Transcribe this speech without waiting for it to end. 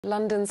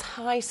London's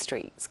high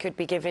streets could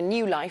be given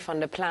new life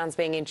under plans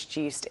being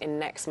introduced in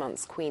next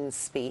month's Queen's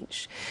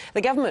Speech.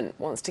 The government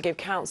wants to give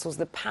councils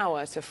the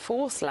power to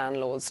force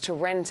landlords to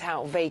rent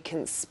out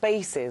vacant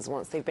spaces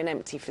once they've been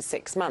empty for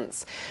 6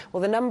 months. Well,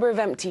 the number of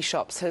empty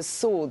shops has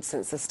soared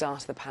since the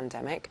start of the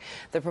pandemic.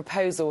 The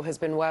proposal has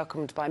been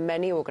welcomed by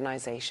many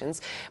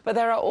organisations, but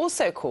there are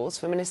also calls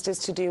for ministers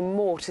to do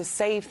more to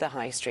save the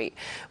high street.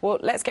 Well,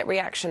 let's get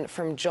reaction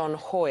from John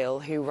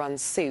Hoyle, who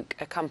runs Sook,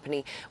 a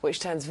company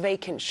which turns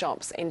vacant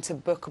shops into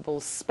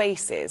bookable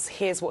spaces.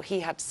 Here's what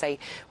he had to say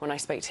when I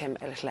spoke to him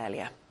a little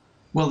earlier.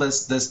 Well,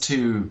 there's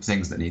two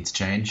things that need to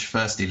change.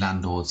 Firstly,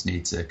 landlords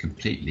need to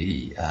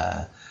completely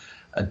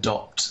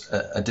adopt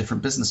a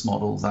different business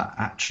model that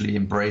actually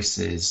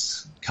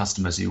embraces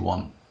customers who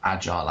want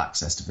agile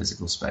access to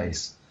physical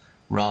space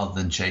rather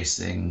than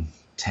chasing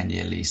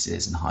 10-year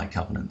leases and high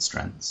covenant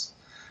strengths.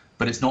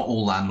 But it's not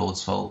all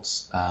landlords'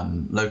 faults.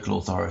 Local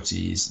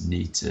authorities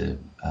need to,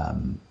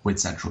 with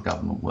central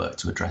government, work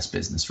to address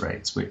business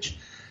rates, which,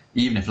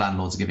 even if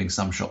landlords are giving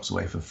some shops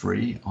away for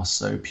free, are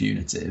so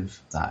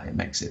punitive that it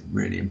makes it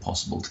really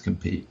impossible to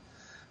compete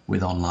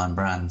with online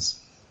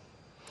brands.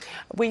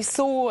 We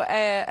saw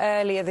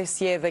earlier this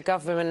year the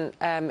government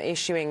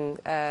issuing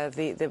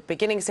the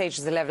beginning stages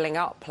of the Levelling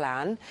Up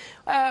plan.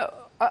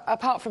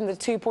 Apart from the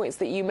 2 points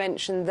that you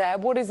mentioned there,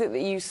 what is it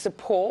that you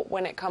support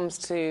when it comes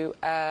to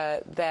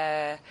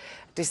their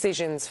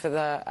decisions for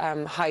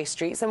the high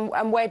streets,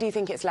 and where do you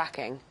think it's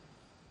lacking?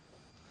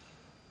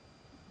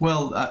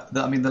 Well,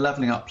 I mean, the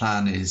Levelling Up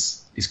plan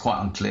is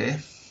quite unclear.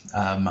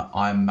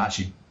 I'm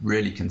actually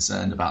really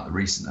concerned about the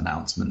recent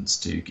announcements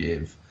to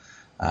give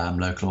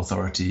local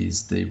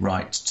authorities the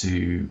right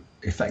to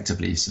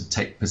effectively sort of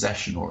take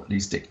possession, or at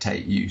least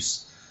dictate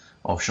use,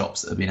 of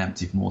shops that have been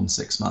empty for more than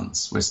 6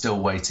 months. We're still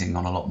waiting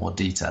on a lot more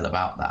detail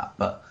about that,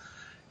 but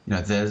you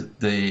know,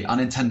 the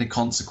unintended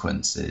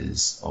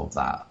consequences of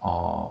that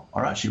are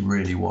actually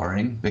really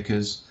worrying.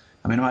 Because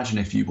I mean, imagine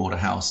if you bought a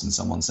house and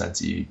someone said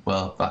to you,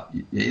 well,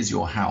 it is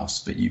your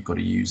house, but you've got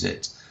to use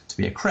it to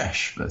be a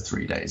creche for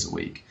 3 days a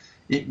week.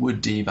 It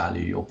would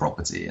devalue your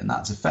property, and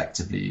that's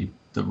effectively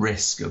the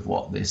risk of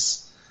what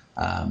this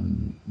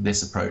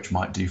approach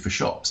might do for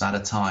shops at a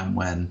time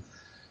when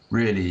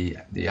really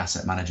the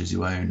asset managers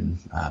who own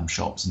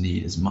shops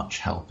need as much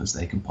help as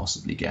they can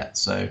possibly get.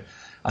 So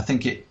I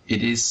think it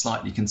is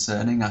slightly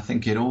concerning. I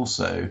think it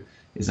also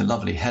is a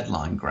lovely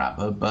headline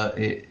grabber, but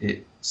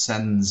it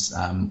sends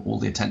all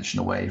the attention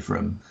away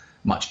from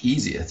a much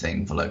easier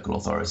thing for local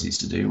authorities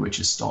to do,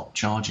 which is stop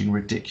charging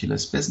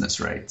ridiculous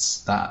business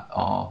rates that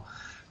are,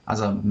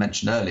 as I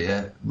mentioned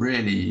earlier,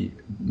 really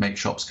make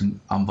shops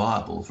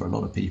unviable for a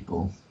lot of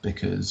people,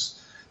 because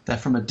they're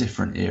from a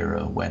different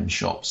era when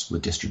shops were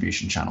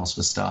distribution channels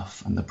for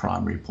stuff and the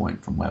primary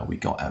point from where we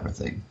got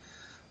everything.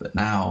 But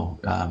now,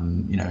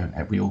 you know,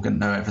 we all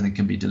know everything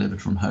can be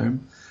delivered from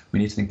home. We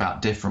need to think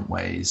about different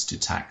ways to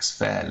tax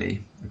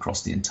fairly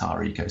across the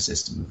entire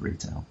ecosystem of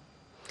retail.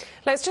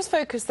 Let's just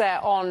focus there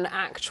on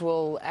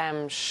actual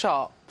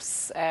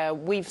shops.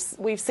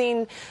 We've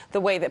seen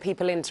the way that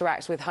people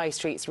interact with high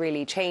streets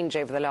really change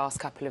over the last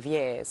couple of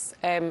years.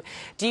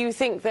 Do you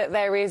think that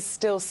there is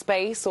still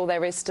space, or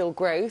there is still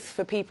growth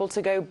for people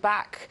to go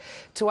back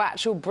to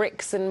actual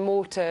bricks and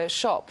mortar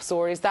shops,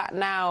 or is that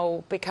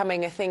now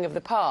becoming a thing of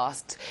the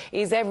past?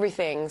 Is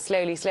everything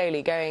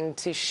slowly going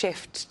to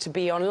shift to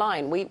be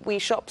online? We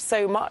shop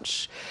so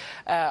much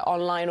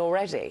online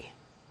already.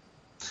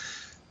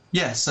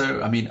 Yeah,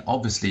 so I mean,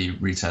 obviously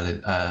retail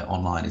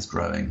online is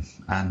growing,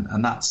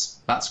 and that's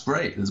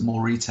great. There's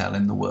more retail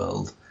in the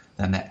world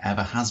than there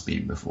ever has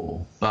been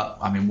before. But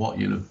I mean, what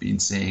you'll have been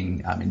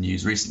seeing in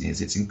news recently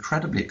is it's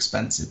incredibly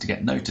expensive to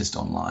get noticed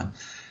online. In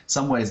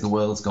some ways, the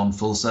world's gone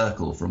full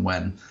circle from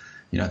when,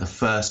 you know, the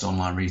first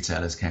online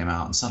retailers came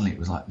out, and suddenly it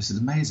was like, this is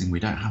amazing. We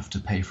don't have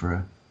to pay for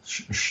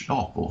a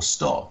shop or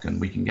stock,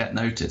 and we can get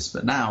noticed.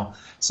 But now,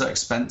 it's so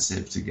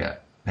expensive to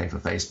pay for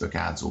Facebook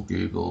ads or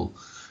Google,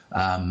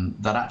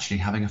 that actually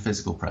having a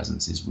physical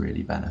presence is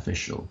really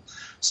beneficial.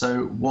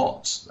 So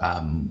what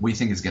we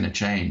think is going to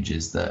change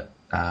is that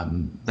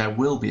there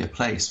will be a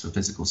place for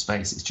physical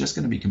space. It's just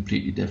going to be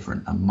completely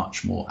different and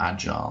much more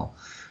agile.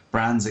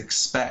 Brands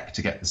expect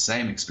to get the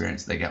same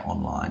experience they get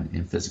online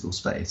in physical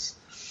space.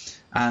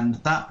 And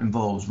that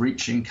involves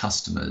reaching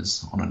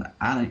customers on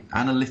an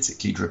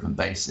analytically driven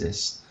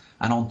basis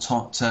and on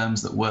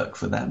terms that work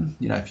for them.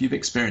 You know, if you've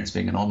experienced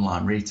being an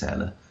online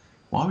retailer,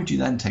 why would you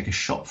then take a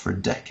shop for a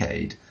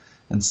decade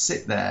and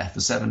sit there for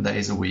 7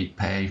 days a week,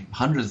 pay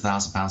hundreds of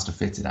thousands of pounds to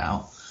fit it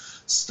out,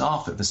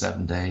 staff it for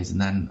 7 days,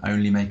 and then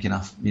only make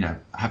enough, you know,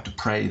 have to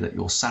pray that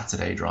your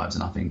Saturday drives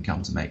enough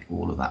income to make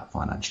all of that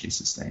financially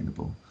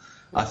sustainable?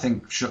 I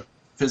think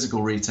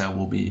physical retail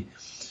will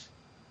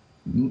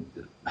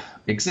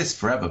exist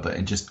forever, but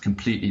in just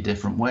completely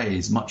different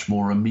ways, much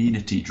more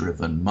amenity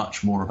driven,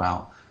 much more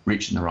about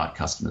reaching the right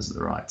customers at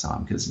the right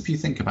time. Because if you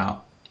think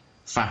about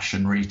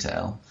fashion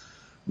retail,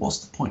 what's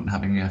the point in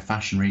having a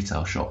fashion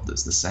retail shop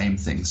that's the same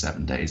thing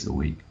 7 days a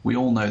week? We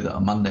all know that a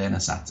Monday and a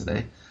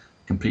Saturday,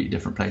 completely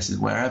different places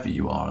wherever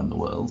you are in the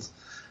world,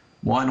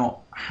 why not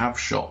have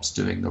shops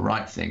doing the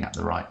right thing at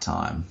the right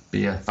time?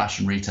 Be a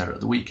fashion retailer at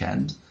the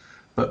weekend,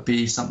 but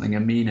be something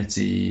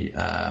amenity,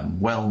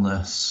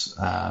 wellness,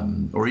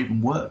 or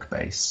even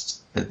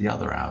work-based at the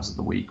other hours of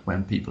the week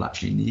when people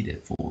actually need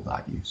it for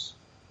that use.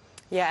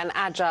 Yeah, an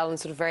agile and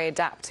sort of very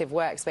adaptive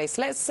workspace.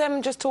 Let's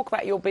just talk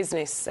about your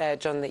business,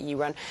 John, that you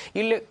run,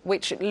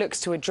 which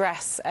looks to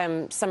address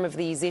some of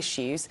these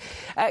issues.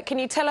 Can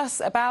you tell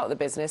us about the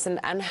business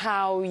and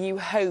how you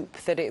hope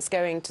that it's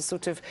going to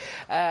sort of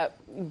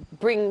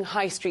bring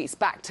high streets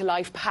back to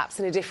life, perhaps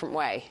in a different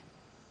way?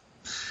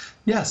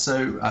 Yeah,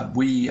 so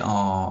we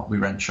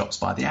rent shops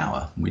by the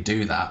hour. We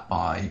do that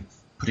by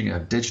putting a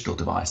digital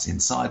device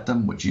inside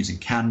them, which using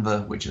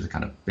Canva, which is a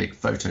kind of big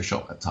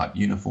Photoshop type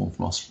unicorn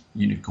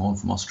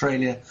from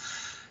Australia.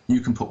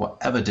 You can put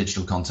whatever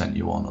digital content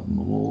you want on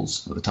the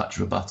walls with a touch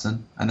of a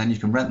button, and then you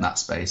can rent that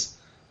space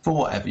for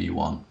whatever you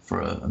want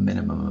for a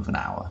minimum of an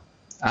hour.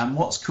 And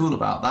what's cool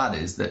about that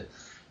is that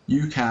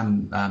you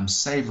can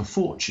save a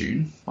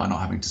fortune by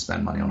not having to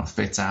spend money on a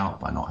fit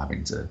out, by not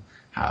having to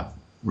have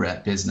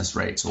business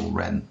rates or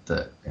rent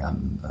that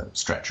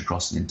stretch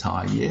across an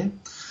entire year.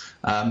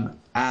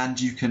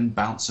 And you can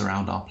bounce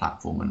around our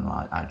platform in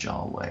an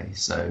agile way.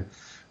 So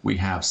we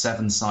have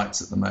 7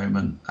 sites at the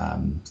moment.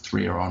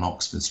 3 are on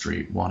Oxford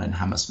Street, 1 in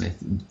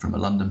Hammersmith from a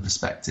London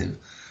perspective.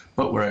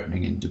 But we're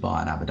opening in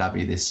Dubai and Abu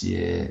Dhabi this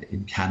year,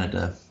 in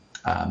Canada.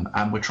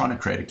 And we're trying to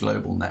create a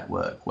global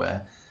network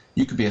where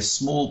you could be a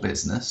small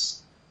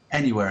business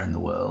anywhere in the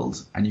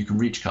world and you can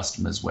reach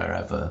customers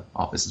wherever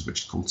our business,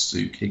 which is called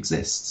Sook,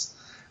 exists.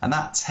 And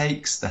that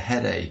takes the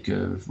headache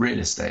of real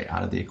estate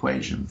out of the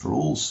equation for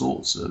all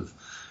sorts of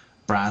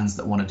brands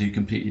that want to do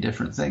completely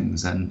different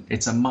things. And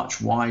it's a much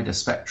wider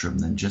spectrum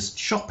than just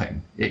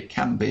shopping. It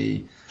can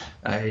be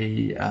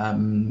a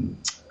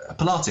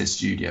Pilates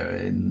studio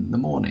in the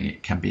morning.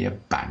 It can be a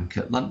bank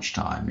at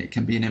lunchtime. It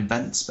can be an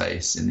event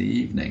space in the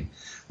evening.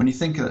 When you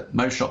think that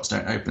most shops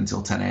don't open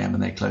till 10 a.m.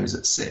 and they close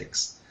at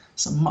 6,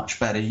 it's a much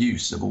better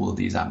use of all of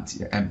these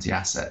empty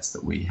assets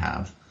that we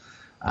have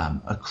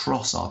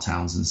across our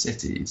towns and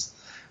cities.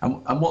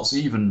 And what's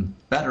even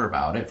better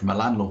about it from a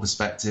landlord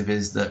perspective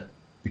is that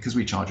because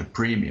we charge a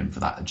premium for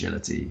that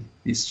agility,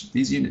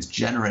 these units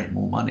generate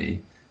more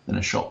money than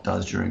a shop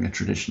does during a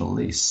traditional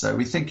lease. So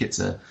we think it's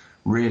a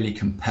really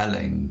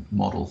compelling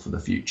model for the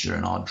future,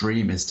 and our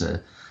dream is to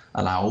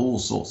allow all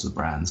sorts of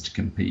brands to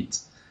compete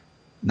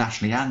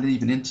nationally and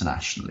even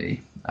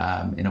internationally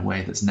in a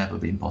way that's never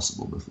been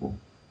possible before.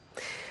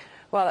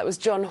 Well, that was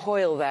John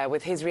Hoyle there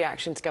with his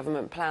reaction to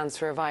government plans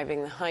for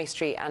reviving the high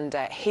street and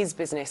his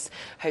business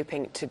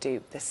hoping to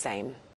do the same.